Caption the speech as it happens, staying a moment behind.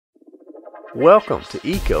Welcome to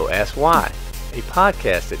EECO Ask Why, a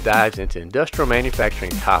podcast that dives into industrial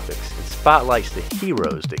manufacturing topics and spotlights the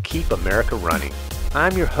heroes that keep America running.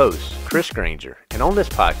 I'm your host, Chris Granger, and on this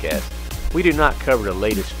podcast, we do not cover the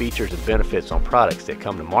latest features and benefits on products that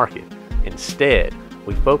come to market. Instead,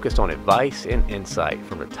 we focus on advice and insight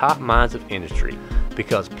from the top minds of industry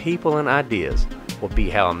because people and ideas will be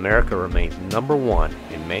how America remains number one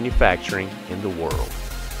in manufacturing in the world.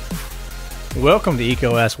 Welcome to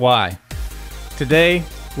EECO Ask Why. Today,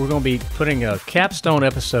 we're going to be putting a capstone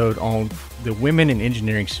episode on the Women in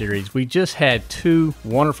Engineering series. We just had 2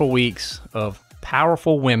 wonderful weeks of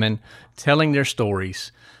powerful women telling their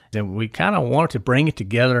stories, and we kind of wanted to bring it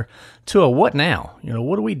together to a what now?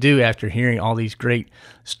 What do we do after hearing all these great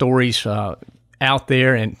stories out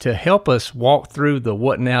there, and to help us walk through the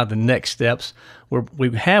what now, the next steps.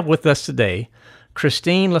 We have with us today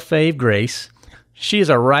Christine LaFave Grace. She is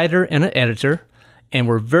a writer and an editor, and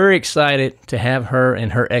we're very excited to have her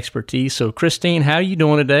and her expertise. So, Christine, how are you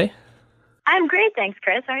doing today? I'm great, thanks,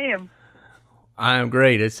 Chris. How are you? I'm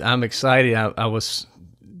great. I'm excited.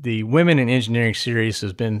 The Women in Engineering series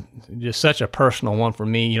has been just such a personal one for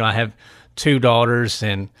me. I have 2 daughters,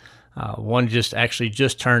 and one just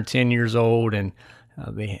turned 10 years old, and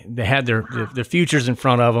they had their futures in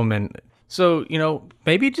front of them. And so,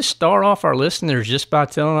 maybe just start off our listeners just by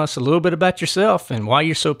telling us a little bit about yourself and why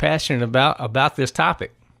you're so passionate about this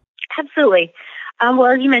topic. Absolutely. Well,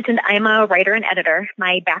 as you mentioned, I'm a writer and editor.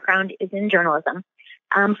 My background is in journalism.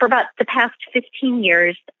 For about the past 15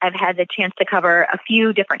 years, I've had the chance to cover a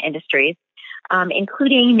few different industries,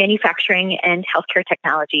 including manufacturing and healthcare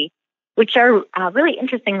technology, which are really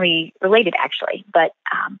interestingly related, actually, but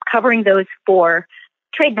covering those for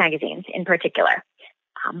trade magazines in particular.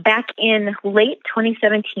 Back in late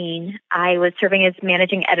 2017, I was serving as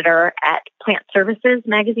managing editor at Plant Services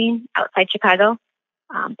magazine outside Chicago.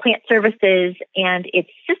 Plant Services and its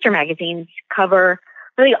sister magazines cover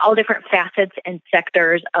really all different facets and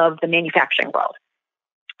sectors of the manufacturing world.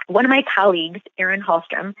 One of my colleagues, Erin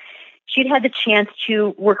Hallstrom, she'd had the chance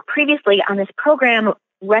to work previously on this program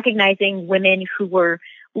recognizing women who were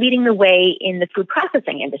leading the way in the food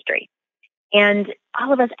processing industry. And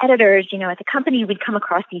all of us editors, at the company, we'd come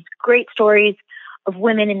across these great stories of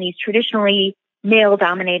women in these traditionally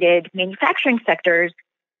male-dominated manufacturing sectors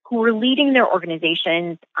who were leading their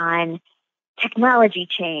organizations on technology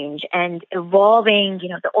change and evolving,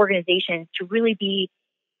 the organizations to really be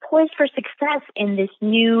poised for success in this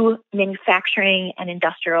new manufacturing and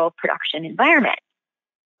industrial production environment.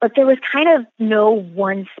 But there was kind of no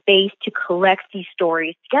one space to collect these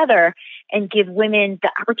stories together and give women the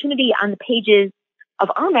opportunity on the pages of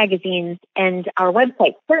our magazines and our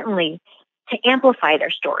website, certainly, to amplify their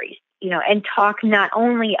stories, and talk not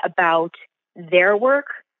only about their work,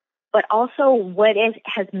 but also what it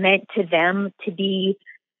has meant to them to be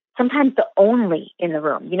sometimes the only in the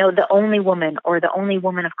room, the only woman or the only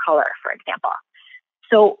woman of color, for example.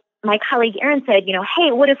 So my colleague Erin said,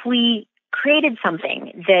 hey, what if we created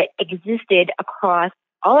something that existed across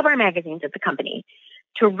all of our magazines at the company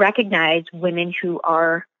to recognize women who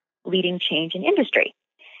are leading change in industry?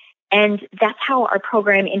 And that's how our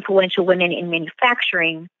program, Influential Women in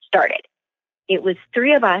Manufacturing, started. It was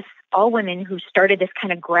 3 of us, all women, who started this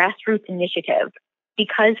kind of grassroots initiative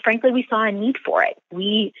because, frankly, we saw a need for it.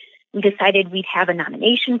 We decided we'd have a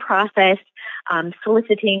nomination process,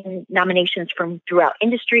 soliciting nominations from throughout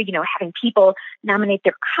industry, having people nominate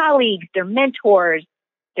their colleagues, their mentors,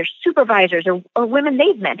 their supervisors, or women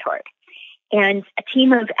they've mentored. And a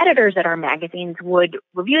team of editors at our magazines would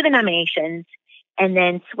review the nominations and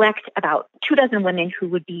then select about 24 women who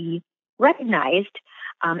would be recognized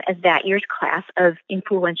as that year's class of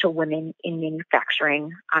Influential Women in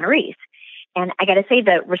Manufacturing honorees. And I got to say,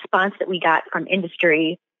 the response that we got from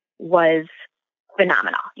industry was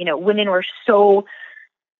phenomenal. Women were so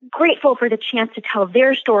grateful for the chance to tell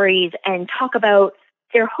their stories and talk about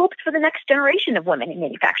their hopes for the next generation of women in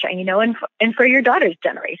manufacturing, and for your daughter's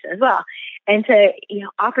generation as well. And to,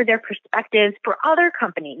 offer their perspectives for other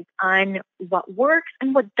companies on what works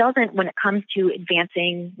and what doesn't when it comes to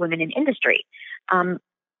advancing women in industry.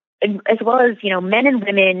 As well as, men and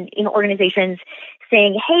women in organizations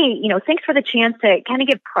saying, hey, thanks for the chance to kind of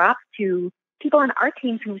give props to people on our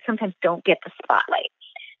teams who sometimes don't get the spotlight.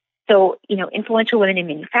 So, Influential Women in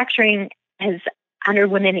Manufacturing has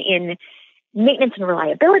honored women in maintenance and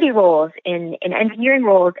reliability roles, in engineering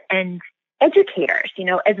roles, and educators,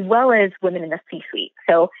 as well as women in the C-suite.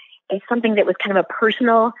 So it's something that was kind of a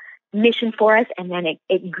personal mission for us, and then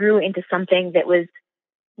it grew into something that was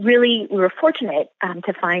really, we were fortunate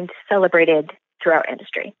to find celebrated throughout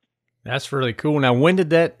industry. That's really cool. Now, when did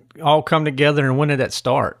that all come together and when did that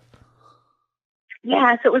start?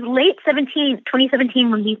 Yeah, so it was late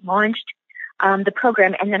 2017 when we launched the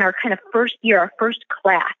program. And then our kind of first year, our first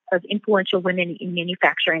class of influential women in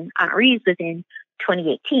manufacturing honorees was in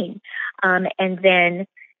 2018. And then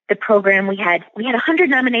the program, we had 100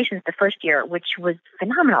 nominations the first year, which was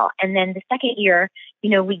phenomenal. And then the second year,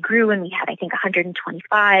 we grew and we had, I think,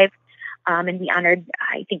 125. And we honored,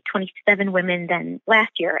 I think, 27 women then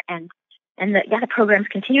last year. And the program's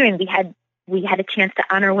continuing. We had a chance to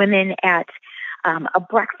honor women at a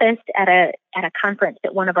breakfast at a conference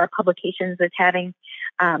that one of our publications was having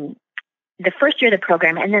the first year of the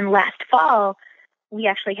program. And then last fall, we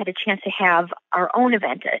actually had a chance to have our own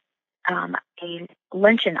event, a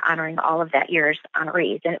luncheon honoring all of that year's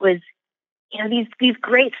honorees. And it was, these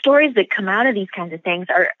great stories that come out of these kinds of things.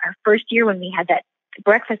 Our first year when we had that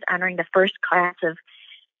breakfast honoring the first class of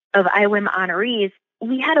IWIM honorees,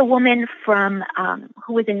 we had a woman from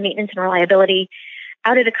who was in maintenance and reliability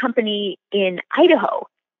out at a company in Idaho.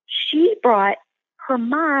 She brought her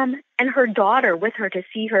mom and her daughter with her to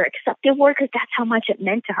see her accept the award because that's how much it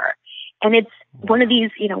meant to her. And it's one of these,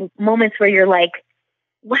 moments where you're like,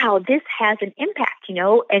 wow, this has an impact,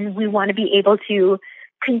 and we want to be able to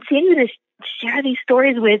continue to share these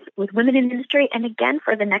stories with women in the industry and again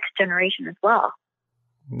for the next generation as well.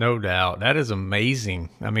 No doubt. That is amazing.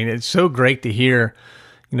 I mean, it's so great to hear,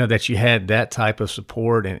 that you had that type of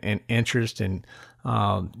support and interest, and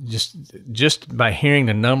just by hearing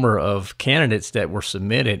the number of candidates that were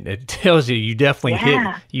submitted, it tells you definitely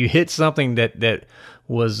hit something that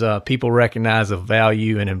was people recognize of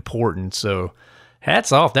value and importance. So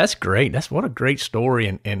hats off. That's great. What a great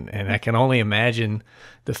story. And I can only imagine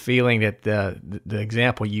the feeling that the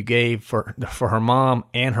example you gave for her mom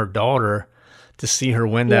and her daughter to see her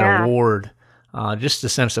win that award, just a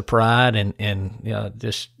sense of pride and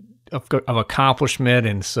just of accomplishment.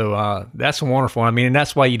 And so that's wonderful. I mean, and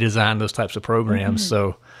that's why you design those types of programs.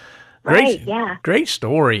 So great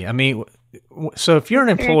story. I mean, so if you're an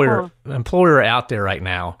employer out there right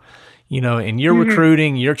now, and you're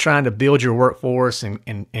recruiting, you're trying to build your workforce and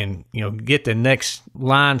get the next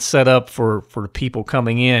line set up for the people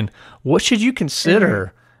coming in, what should you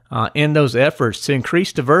consider in those efforts to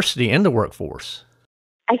increase diversity in the workforce?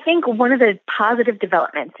 I think one of the positive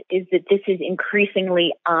developments is that this is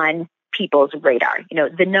increasingly on people's radar.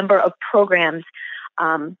 The number of programs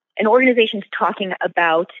and organizations talking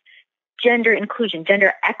about gender inclusion,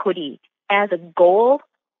 gender equity as a goal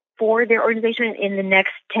for their organization in the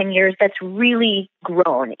next 10 years, that's really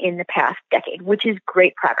grown in the past decade, which is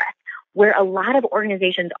great progress. Where a lot of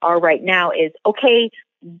organizations are right now is, okay,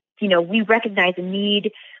 we recognize a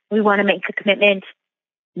need, we want to make a commitment.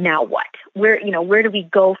 Now what? Where do we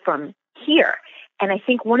go from here? And I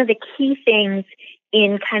think one of the key things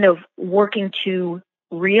in kind of working to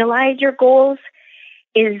realize your goals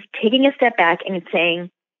is taking a step back and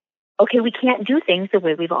saying, okay, we can't do things the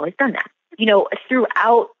way we've always done them.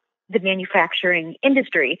 Throughout the manufacturing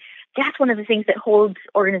industry, that's one of the things that holds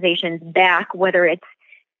organizations back, whether it's,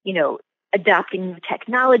 adopting new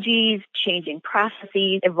technologies, changing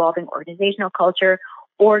processes, evolving organizational culture,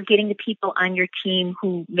 or getting the people on your team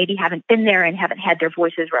who maybe haven't been there and haven't had their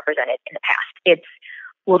voices represented in the past. It's,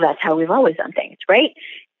 well, that's how we've always done things, right?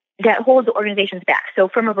 That holds organizations back. So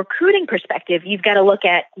from a recruiting perspective, you've got to look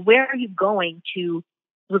at where are you going to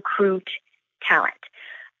recruit talent?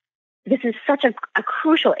 This is such a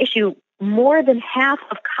crucial issue. More than half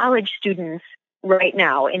of college students right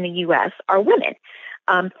now in the U.S. are women.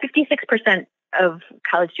 56% of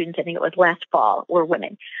college students, I think it was last fall, were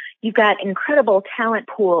women. You've got incredible talent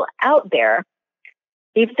pool out there.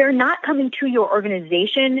 If they're not coming to your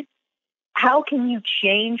organization, how can you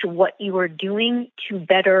change what you are doing to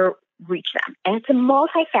better reach them? And it's a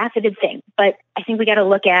multifaceted thing, but I think we got to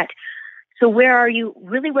look at, so where are you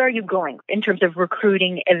going in terms of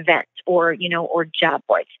recruiting events or job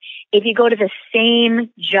boards? If you go to the same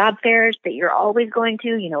job fairs that you're always going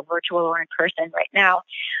to, virtual or in person right now,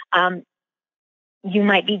 you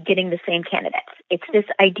might be getting the same candidates. It's this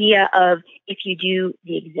idea of if you do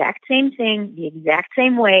the exact same thing, the exact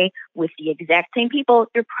same way, with the exact same people,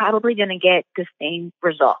 you're probably going to get the same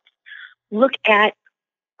results. Look at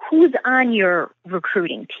who's on your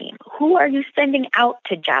recruiting team. Who are you sending out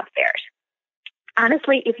to job fairs?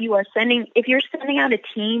 Honestly, if you're sending out a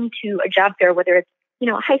team to a job fair, whether it's,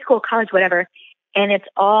 high school, college, whatever, and it's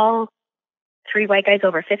all 3 white guys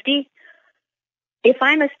over 50, if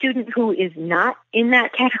I'm a student who is not in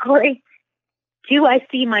that category, do I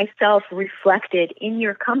see myself reflected in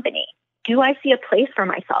your company? Do I see a place for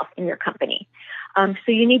myself in your company? So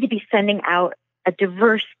you need to be sending out a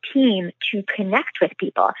diverse team to connect with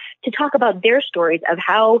people, to talk about their stories of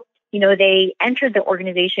how they entered the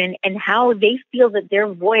organization and how they feel that their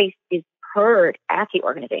voice is heard at the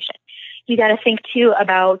organization. You got to think too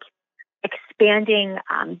about expanding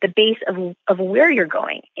the base of where you're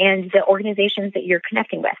going and the organizations that you're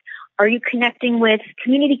connecting with. Are you connecting with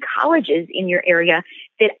community colleges in your area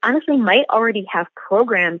that honestly might already have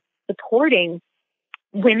programs supporting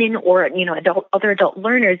women or, other adult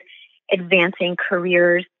learners advancing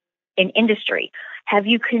careers in industry? Have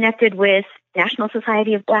you connected with National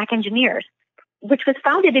Society of Black Engineers, which was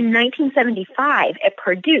founded in 1975 at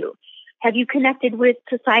Purdue? Have you connected with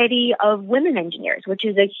Society of Women Engineers, which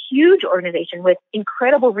is a huge organization with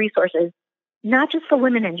incredible resources, not just for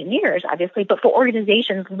women engineers, obviously, but for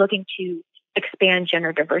organizations looking to expand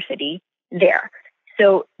gender diversity there?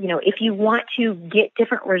 So, if you want to get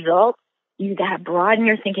different results, you got to broaden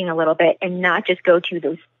your thinking a little bit and not just go to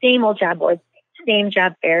those same old job boards, same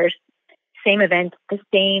job fairs, same events, the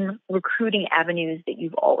same recruiting avenues that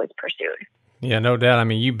you've always pursued. Yeah, no doubt. I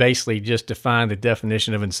mean, you basically just defined the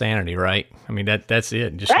definition of insanity, right? I mean, that's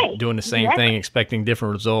it. Just doing the same thing, expecting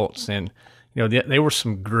different results. And, there were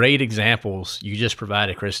some great examples you just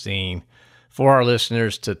provided, Christine, for our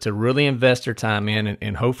listeners to really invest their time in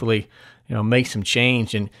and hopefully, make some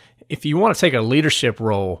change. And if you want to take a leadership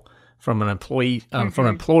role from an employee, from an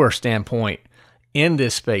employer standpoint in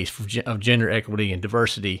this space of gender equity and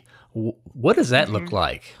diversity, what does that look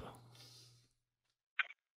like?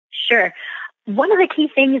 Sure. One of the key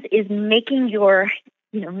things is making your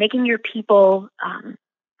people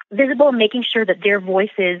visible, making sure that their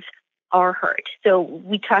voices are heard. So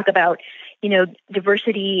we talk about,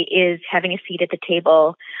 diversity is having a seat at the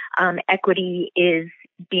table. Equity is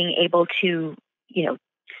being able to,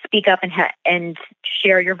 speak up and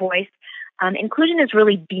share your voice. Inclusion is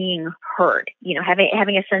really being heard.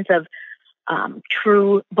 Having a sense of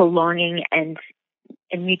true belonging and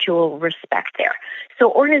mutual respect there.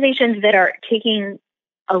 So organizations that are taking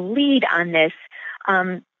a lead on this,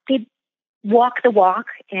 they walk the walk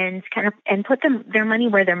and put their money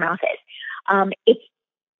where their mouth is. It's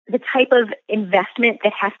the type of investment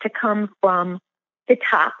that has to come from the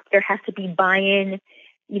top. There has to be buy-in,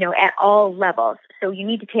 at all levels. So you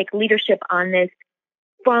need to take leadership on this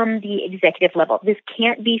from the executive level. This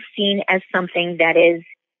can't be seen as something that is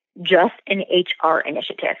just an HR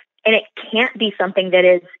initiative. And it can't be something that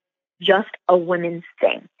is just a women's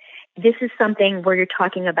thing. This is something where you're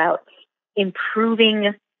talking about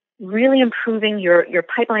really improving your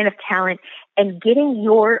pipeline of talent and getting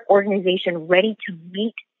your organization ready to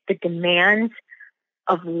meet the demands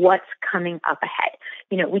of what's coming up ahead.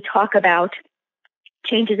 We talk about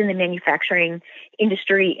changes in the manufacturing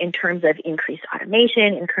industry in terms of increased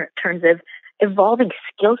automation, in terms of evolving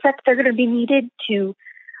skill sets that are going to be needed to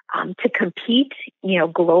compete,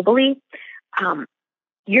 globally.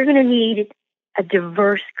 You're going to need a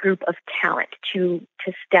diverse group of talent to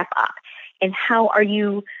step up. And how are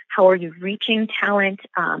you reaching talent,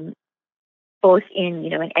 both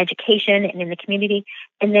in education and in the community?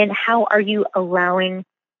 And then how are you allowing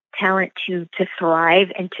talent to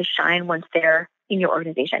thrive and to shine once they're in your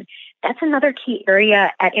organization? That's another key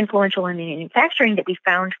area at Influential in Manufacturing that we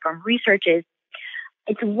found from research is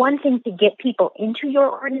it's one thing to get people into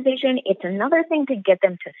your organization. It's another thing to get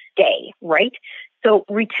them to stay, right? So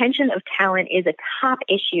retention of talent is a top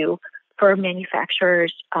issue for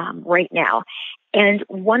manufacturers right now. And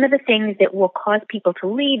one of the things that will cause people to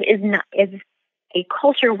leave is a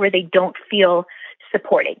culture where they don't feel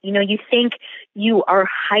supported. You think you are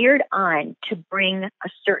hired on to bring a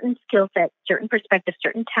certain skill set, certain perspective,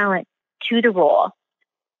 certain talent to the role.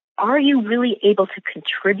 Are you really able to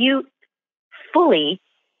contribute fully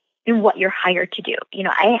in what you're hired to do?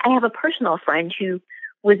 I have a personal friend who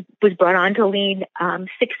was brought on to lead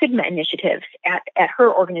Six Sigma initiatives at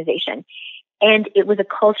her organization. And it was a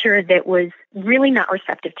culture that was really not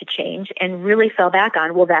receptive to change and really fell back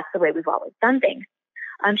on, well, that's the way we've always done things.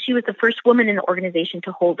 She was the first woman in the organization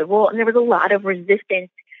to hold the role. And there was a lot of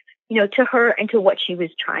resistance, to her and to what she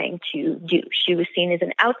was trying to do. She was seen as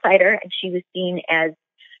an outsider and she was seen as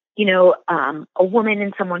a woman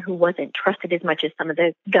and someone who wasn't trusted as much as some of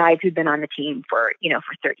the guys who'd been on the team for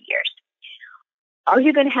 30 years. Are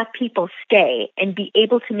you going to have people stay and be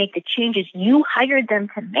able to make the changes you hired them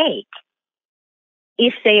to make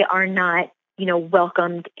if they are not,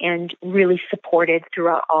 welcomed and really supported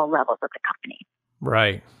throughout all levels of the company?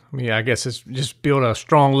 Right. Yeah, I guess it's just build a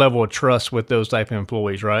strong level of trust with those type of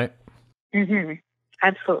employees, right? Mm-hmm.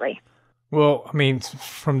 Absolutely. Well,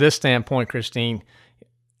 from this standpoint, Christine,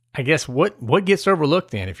 I guess what gets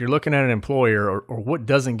overlooked then if you're looking at an employer or what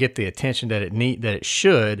doesn't get the attention that it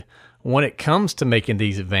should when it comes to making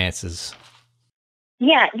these advances?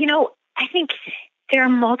 Yeah, I think there are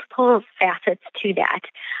multiple facets to that.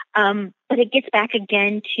 But it gets back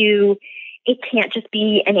again to, it can't just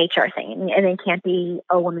be an HR thing, and it can't be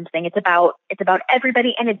a woman's thing. It's about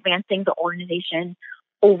everybody and advancing the organization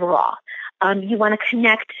overall. You want to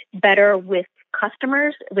connect better with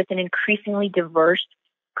customers, with an increasingly diverse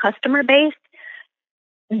customer base.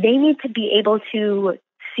 They need to be able to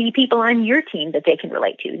see people on your team that they can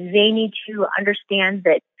relate to. They need to understand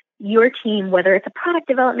that your team, whether it's a product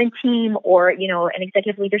development team or, an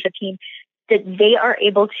executive leadership team, that they are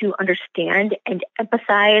able to understand and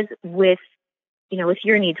empathize with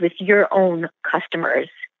your needs, with your own customers'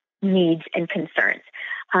 needs and concerns.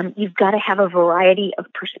 You've got to have a variety of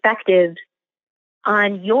perspectives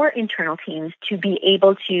on your internal teams to be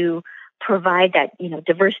able to provide that,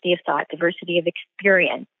 diversity of thought, diversity of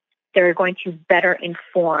experience. They're going to better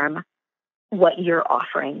inform what you're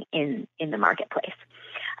offering in the marketplace.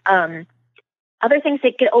 Other things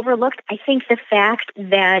that get overlooked, I think the fact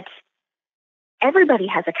that everybody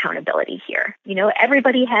has accountability here.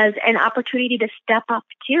 Everybody has an opportunity to step up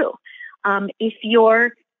too. If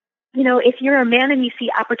you're a man and you see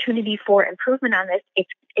opportunity for improvement on this,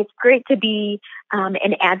 it's great to be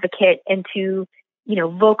an advocate and to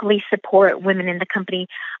vocally support women in the company.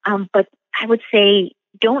 But I would say,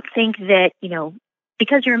 don't think that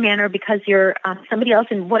because you're a man or because you're somebody else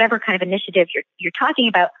in whatever kind of initiative you're talking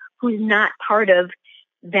about, who's not part of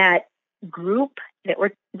that group that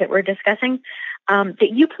we're discussing, that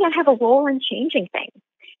you can't have a role in changing things.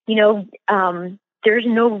 There's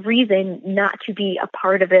no reason not to be a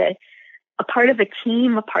part of a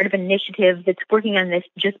team, a part of an initiative that's working on this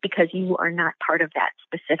just because you are not part of that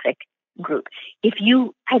specific group. If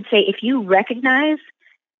you recognize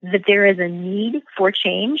that there is a need for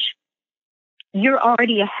change, you're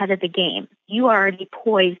already ahead of the game. You are already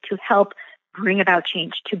poised to help bring about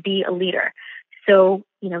change, to be a leader. So,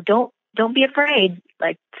 don't be afraid.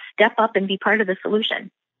 Step up and be part of the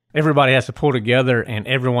solution. Everybody has to pull together, and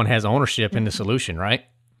everyone has ownership in the solution, right?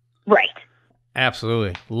 Right.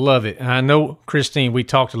 Absolutely. Love it. And I know, Christine, we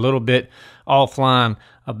talked a little bit offline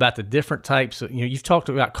about the different types of, you've talked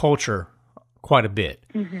about culture quite a bit,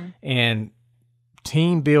 and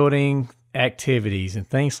team building activities and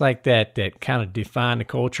things like that kind of define the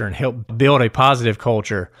culture and help build a positive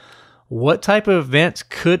culture. What type of events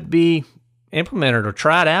could be implemented or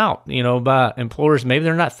tried out, by employers? Maybe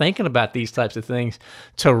they're not thinking about these types of things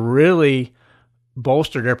to really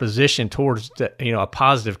bolster their position towards a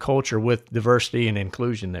positive culture with diversity and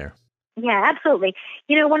inclusion there. Yeah, absolutely.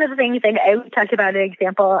 One of the things I talked about an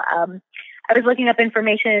example. I was looking up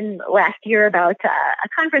information last year about a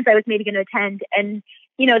conference I was maybe going to attend, and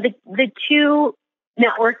the two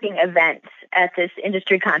networking events at this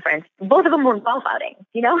industry conference, both of them were golf outings.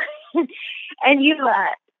 And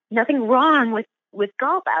nothing wrong with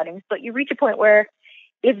golf outings, but you reach a point where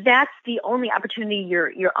if that's the only opportunity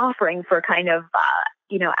you're offering for kind of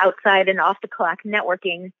outside and off the clock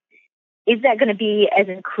networking, is that going to be as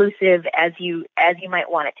inclusive as you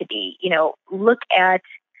might want it to be? Look at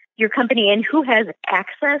your company and who has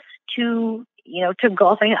access to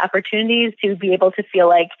golfing opportunities to be able to feel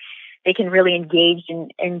like they can really engage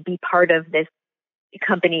and be part of this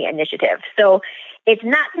company initiative. So it's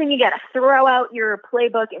not saying you got to throw out your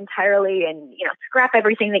playbook entirely and, scrap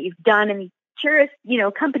everything that you've done and curious,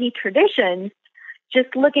 company traditions,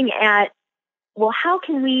 just looking at, well, how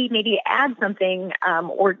can we maybe add something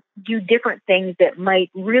or do different things that might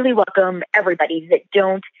really welcome everybody, that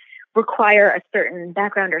don't require a certain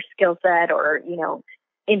background or skill set or,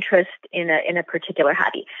 interest in a particular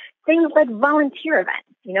hobby. Things like volunteer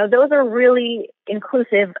events, those are really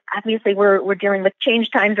inclusive. Obviously, we're dealing with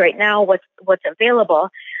change times right now. What's available?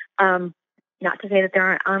 Not to say that there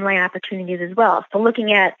aren't online opportunities as well. So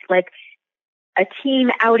looking at like a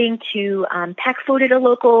team outing to pack food at a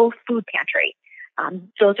local food pantry.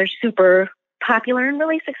 Those are super popular and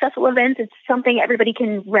really successful events. It's something everybody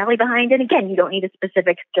can rally behind. And again, you don't need a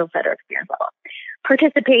specific skill set or experience level.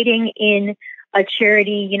 Participating in a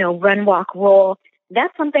charity, run, walk, roll,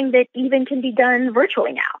 that's something that even can be done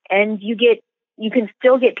virtually now. And you can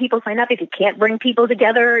still get people signed up. If you can't bring people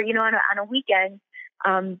together, on a weekend,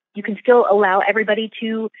 you can still allow everybody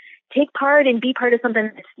to take part and be part of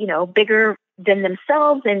something that's, bigger than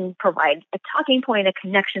themselves and provide a talking point, a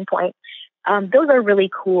connection point. Those are really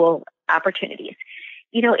cool opportunities.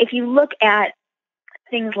 If you look at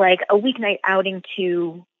things like a weeknight outing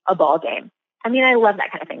to a ball game, I mean, I love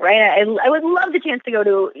that kind of thing, right? I would love the chance to go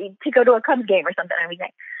to a Cubs game or something on a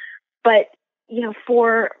weeknight. But,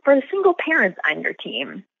 for the single parents on your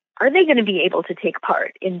team, are they going to be able to take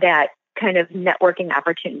part in that kind of networking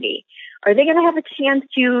opportunity? Are they going to have a chance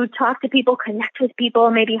to talk to people, connect with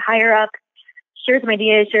people, maybe higher up, share some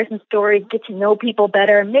ideas, share some stories, get to know people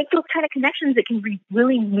better, make those kind of connections that can be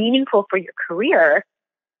really meaningful for your career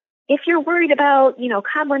if you're worried about,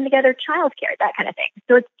 cobbling together childcare, that kind of thing.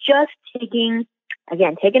 So it's just taking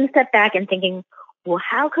a step back and thinking, well,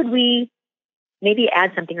 how could we maybe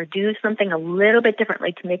add something or do something a little bit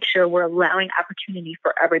differently to make sure we're allowing opportunity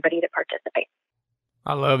for everybody to participate?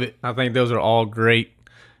 I love it. I think those are all great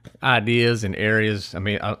ideas and areas. I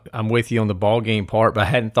mean, I'm with you on the ball game part, but I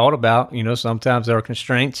hadn't thought about, sometimes there are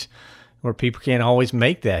constraints where people can't always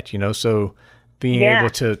make that, so being able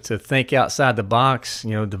to think outside the box,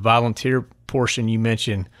 the volunteer portion you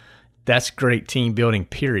mentioned, that's great team building,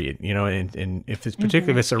 period. And if it's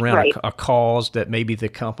particularly if it's around a cause that maybe the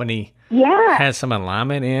company has some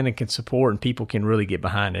alignment in and can support and people can really get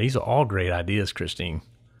behind it. These are all great ideas, Christine.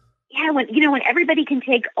 Yeah, when everybody can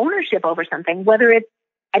take ownership over something, whether it's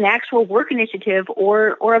an actual work initiative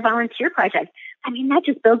or a volunteer project, I mean, that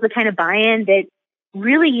just builds the kind of buy-in that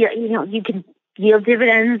really, you can yield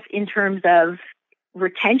dividends in terms of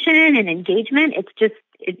retention and engagement. It's just,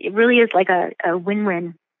 it really is like a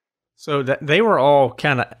win-win. So that they were all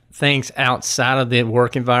kind of things outside of the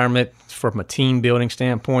work environment from a team building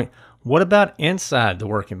standpoint. What about inside the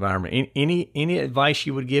work environment? Any advice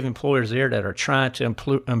you would give employers there that are trying to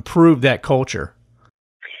improve that culture?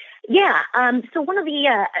 Yeah. So one of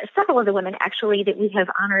the several of the women actually that we have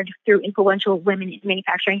honored through Influential Women in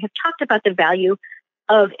Manufacturing have talked about the value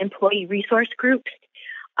of employee resource groups,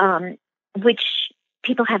 which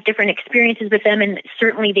people have different experiences with them, and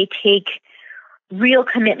certainly they take real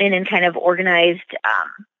commitment and kind of organized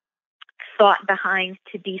thought behind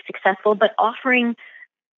to be successful, but offering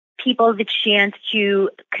people the chance to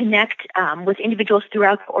connect with individuals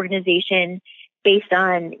throughout the organization based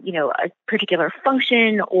on, a particular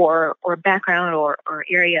function or background or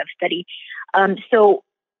area of study. So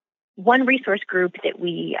one resource group that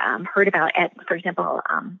we heard about at, for example,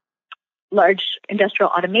 large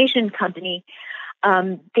industrial automation company,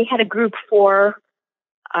 they had a group for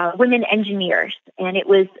women engineers, and it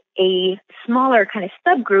was a smaller kind of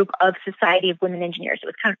subgroup of Society of Women Engineers. It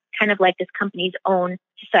was kind of like this company's own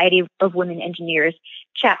Society of Women Engineers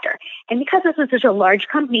chapter. And because this was such a large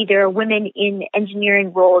company, there are women in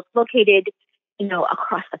engineering roles located,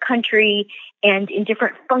 across the country and in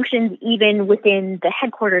different functions, even within the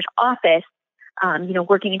headquarters office,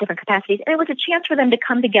 working in different capacities. And it was a chance for them to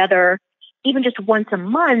come together even just once a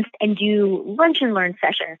month and do lunch and learn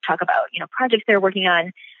sessions, talk about, projects they're working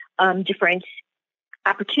on, different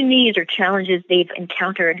opportunities or challenges they've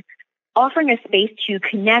encountered, offering a space to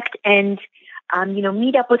connect and,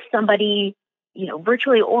 meet up with somebody,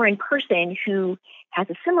 virtually or in person who has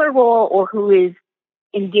a similar role or who is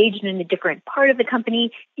engaged in a different part of the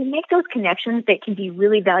company. You make those connections that can be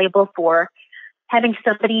really valuable for having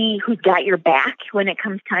somebody who's got your back when it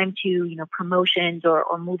comes time to, promotions or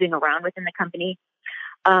moving around within the company.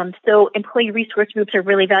 So employee resource groups are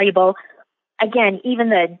really valuable. Again, even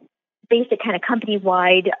the basic kind of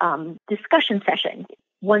company-wide discussion sessions,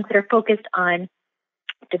 ones that are focused on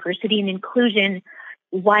diversity and inclusion,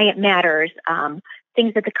 why it matters,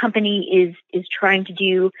 things that the company is trying to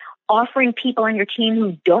do, offering people on your team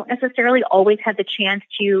who don't necessarily always have the chance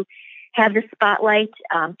to have the spotlight,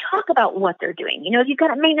 talk about what they're doing. If you've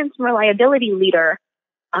got a maintenance and reliability leader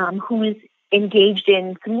who's engaged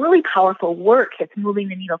in some really powerful work that's moving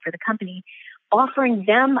the needle for the company, offering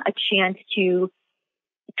them a chance to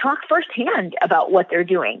talk firsthand about what they're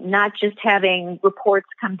doing, not just having reports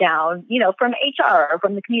come down, from HR or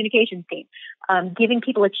from the communications team, giving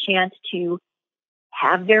people a chance to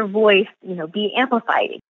have their voice, be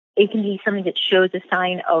amplified. It can be something that shows a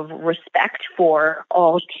sign of respect for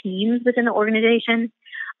all teams within the organization.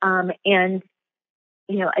 And,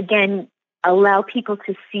 again, allow people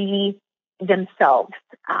to see themselves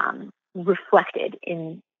reflected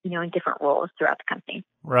in different roles throughout the company.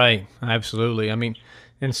 Right. Absolutely. I mean,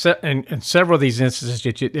 in several of these instances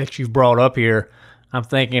that you've brought up here, I'm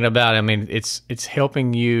thinking about, it's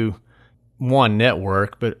helping you, one,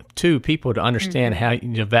 network, but two, people to understand how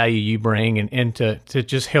the value you bring and to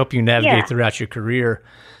just help you navigate throughout your career.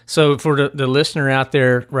 So for the listener out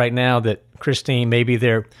there right now that, Christine, maybe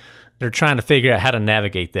they're trying to figure out how to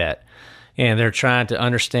navigate that, and they're trying to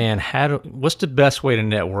understand what's the best way to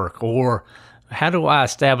network, or how do I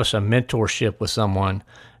establish a mentorship with someone?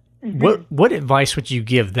 What advice would you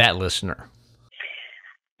give that listener?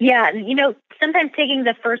 Yeah, sometimes taking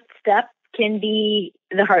the first step can be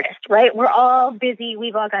the hardest, right? We're all busy.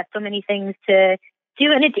 We've all got so many things to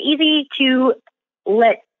do, and it's easy to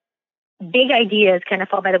let big ideas kind of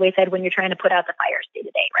fall by the wayside when you're trying to put out the fires day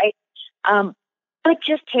to day, right? But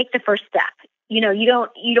just take the first step. You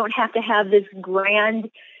don't have to have this grand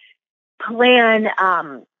plan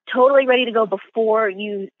totally ready to go before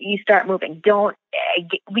you start moving.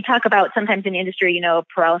 We talk about sometimes in industry,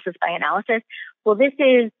 paralysis by analysis. Well,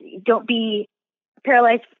 don't be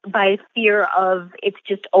paralyzed by fear of it's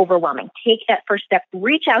just overwhelming. Take that first step,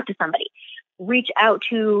 reach out to somebody, reach out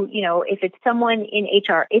to, if it's someone in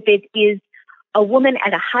HR, if it is a woman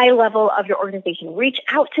at a high level of your organization, reach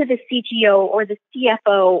out to the CTO or the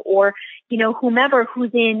CFO or, whomever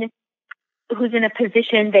who's in a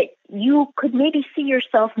position that you could maybe see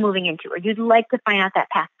yourself moving into, or you'd like to find out that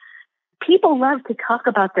path. People love to talk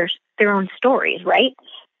about their own stories, right?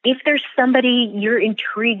 If there's somebody you're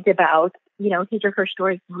intrigued about, his or her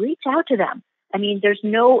story, reach out to them. I mean, there's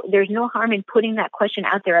no harm in putting that question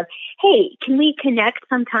out there of, hey, can we connect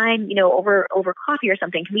sometime, over coffee or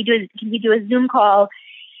something? Can we do a Zoom call,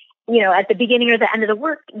 at the beginning or the end of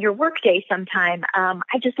your work day sometime?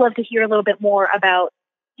 I'd just love to hear a little bit more about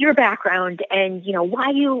your background and, why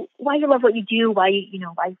you love what you do, why you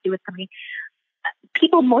do with somebody.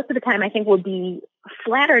 People most of the time, I think, will be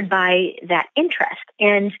flattered by that interest.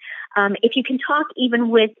 And if you can talk even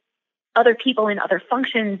with other people in other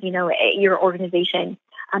functions, at your organization,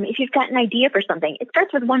 if you've got an idea for something, it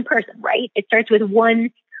starts with one person, right? It starts with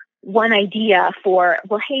one idea for,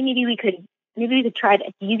 well, hey, maybe we could try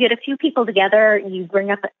this. You get a few people together, you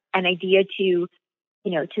bring up an idea to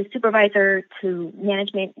supervisor, to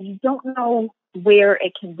management. You don't know where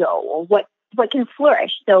it can go or what can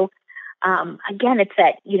flourish. So again, it's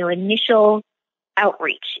that, initial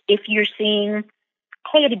outreach. If you're seeing,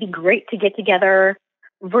 hey, it'd be great to get together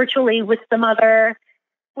virtually with some other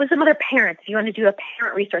parents. If you want to do a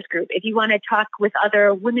parent resource group, if you want to talk with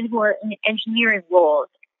other women who are in engineering roles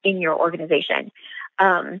in your organization,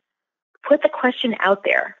 put the question out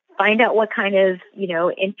there, find out what kind of,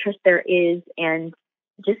 interest there is, and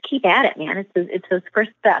just keep at it, man. It's those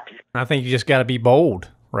first steps. I think you just got to be bold,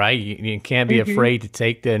 right? You can't be afraid to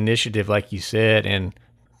take the initiative, like you said, and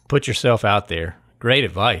put yourself out there. Great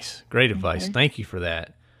advice. Great advice. Thank you for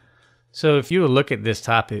that. So if you would look at this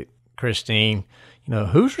topic, Christine,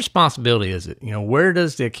 whose responsibility is it? Where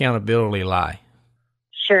does the accountability lie?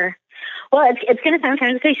 Sure. Well, it's going to sound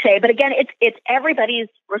kind of cliche, but again, it's everybody's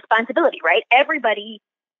responsibility, right? Everybody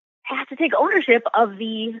has to take ownership of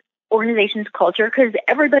the organization's culture because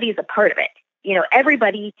everybody is a part of it.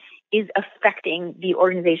 Everybody is affecting the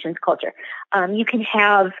organization's culture. You can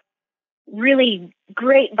have really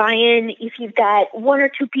great buy-in if you've got one or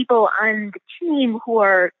two people on the team who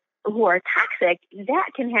are toxic.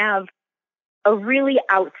 That can have a really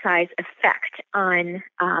outsized effect on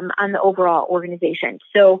the overall organization.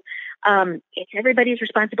 So it's everybody's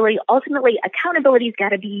responsibility. Ultimately, accountability's got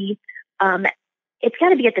to be it's got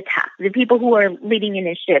to be at the top. The people who are leading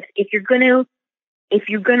initiatives. If you're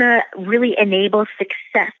gonna really enable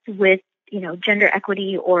success with gender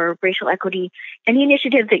equity or racial equity, any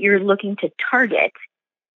initiative that you're looking to target,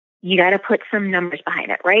 you got to put some numbers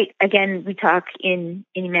behind it, right? Again, we talk in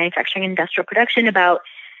manufacturing and industrial production about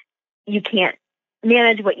you can't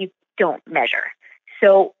manage what you don't measure.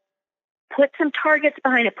 So put some targets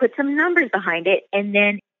behind it, put some numbers behind it, and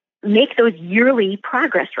then make those yearly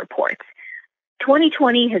progress reports.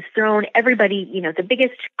 2020 has thrown everybody, the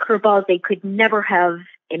biggest curveballs they could never have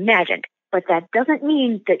imagined. But that doesn't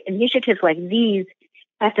mean that initiatives like these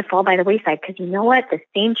have to fall by the wayside, because you know what? The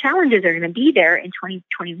same challenges are going to be there in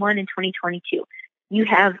 2021 and 2022. You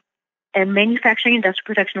have a manufacturing industrial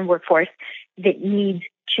production workforce that needs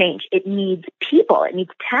change. It needs people. It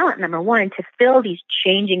needs talent, number one, to fill these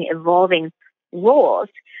changing, evolving roles.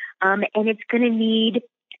 And it's going to need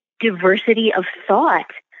diversity of thought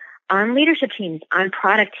on leadership teams, on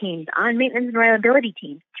product teams, on maintenance and reliability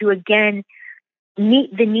teams to, again,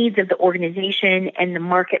 meet the needs of the organization and the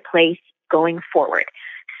marketplace going forward.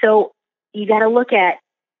 So you got to look at,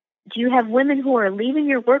 do you have women who are leaving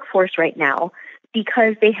your workforce right now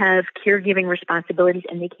because they have caregiving responsibilities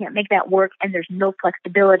and they can't make that work, and there's no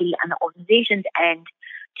flexibility on the organization's end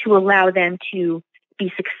to allow them to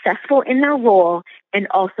be successful in their role and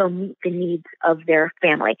also meet the needs of their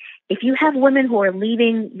family? If you have women who are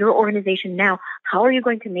leaving your organization now, how are you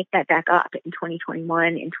going to make that back up in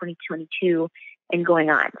 2021, in 2022, and going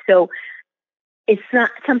on? So it's not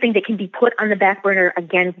something that can be put on the back burner,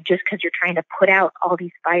 again, just because you're trying to put out all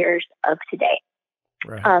these fires of today.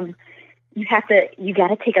 Right. You got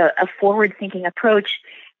to take a forward-thinking approach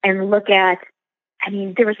and look at,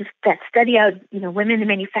 there was that study out, women in the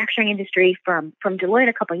manufacturing industry from Deloitte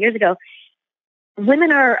a couple of years ago.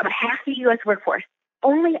 Women are about half the U.S. workforce,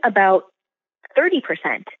 only about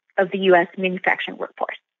 30% of the U.S. manufacturing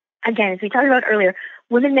workforce. Again, as we talked about earlier,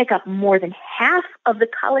 women make up more than half of the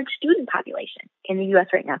college student population in the U.S.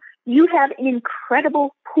 right now. You have an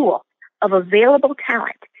incredible pool of available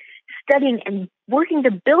talent, studying and working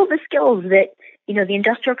to build the skills that, the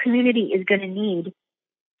industrial community is going to need,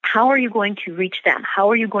 how are you going to reach them?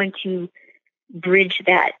 How are you going to bridge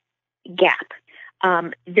that gap?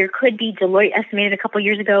 There could be, Deloitte estimated a couple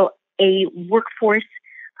years ago, a workforce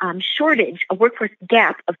shortage, a workforce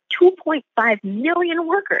gap of 2.5 million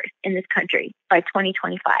workers in this country by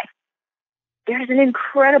 2025. There's an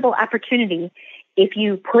incredible opportunity if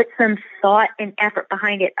you put some thought and effort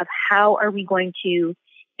behind it of how are we going to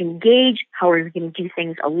engage, how are we going to do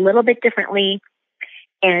things a little bit differently,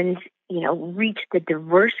 and reach the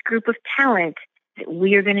diverse group of talent that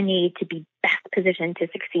we are going to need to be best positioned to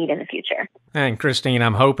succeed in the future. And Christine,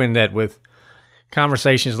 I'm hoping that with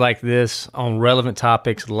conversations like this on relevant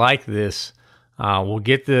topics like this, we'll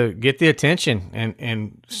get the attention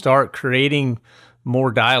and start creating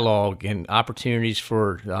more dialogue and opportunities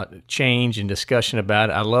for change and discussion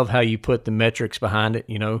about it. I love how you put the metrics behind it.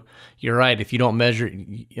 You're right. If you don't measure it,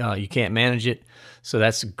 you can't manage it. So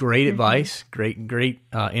that's great advice, great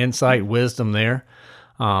insight, wisdom there.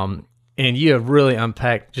 And you have really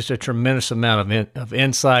unpacked just a tremendous amount of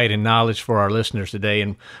insight and knowledge for our listeners today.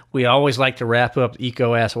 And we always like to wrap up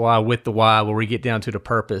EECO Ask Why with the why, where we get down to the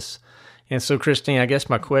purpose. And so, Christine, I guess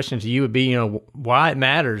my question to you would be, why it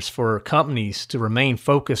matters for companies to remain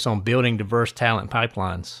focused on building diverse talent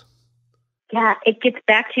pipelines. Yeah, it gets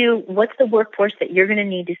back to what's the workforce that you're going to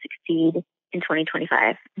need to succeed in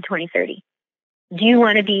 2025 and 2030. Do you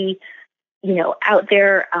want to be, out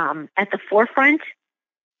there at the forefront?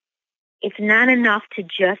 It's not enough to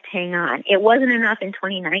just hang on. It wasn't enough in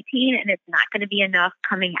 2019, and it's not going to be enough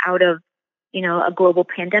coming out of, a global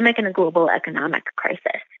pandemic and a global economic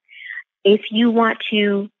crisis. If you want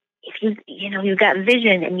to, you've got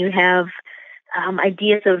vision and you have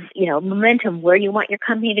ideas of, momentum, where you want your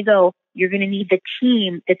company to go, you're going to need the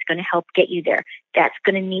team that's going to help get you there. That's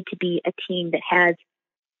going to need to be a team that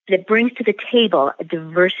brings to the table a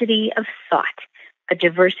diversity of thought, a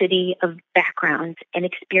diversity of backgrounds and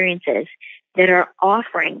experiences that are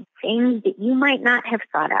offering things that you might not have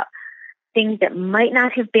thought out, things that might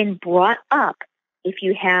not have been brought up if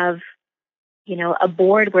you have a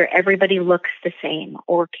board where everybody looks the same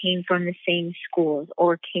or came from the same schools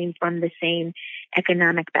or came from the same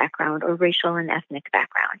economic background or racial and ethnic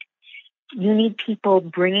background. You need people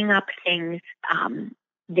bringing up things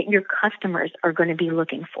that your customers are going to be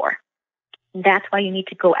looking for. That's why you need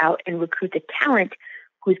to go out and recruit the talent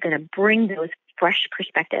who's going to bring those fresh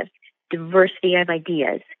perspectives, diversity of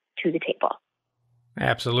ideas to the table.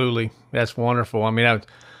 Absolutely. That's wonderful.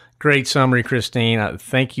 Great summary, Christine.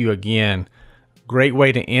 Thank you again. Great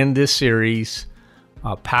way to end this series.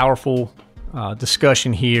 Powerful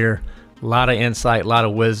discussion here. A lot of insight, a lot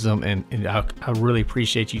of wisdom, and I really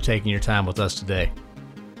appreciate you taking your time with us today.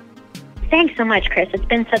 Thanks so much, Chris. It's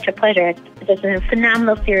been such a pleasure. It's a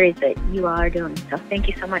phenomenal series that you all are doing, so thank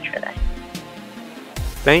you so much for this.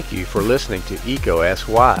 Thank you for listening to EECO Ask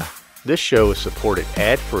Why. This show is supported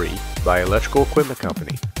ad-free by Electrical Equipment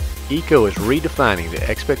Company. EECO is redefining the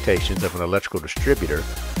expectations of an electrical distributor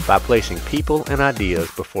by placing people and ideas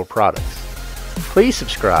before products. Please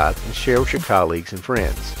subscribe and share with your colleagues and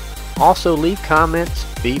friends. Also, leave comments,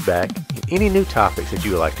 feedback, and any new topics that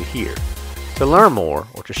you would like to hear. To learn more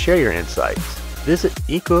or to share your insights, visit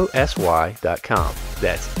EECOSY.com.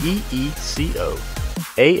 That's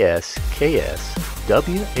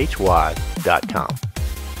EECOASKSWHY.com.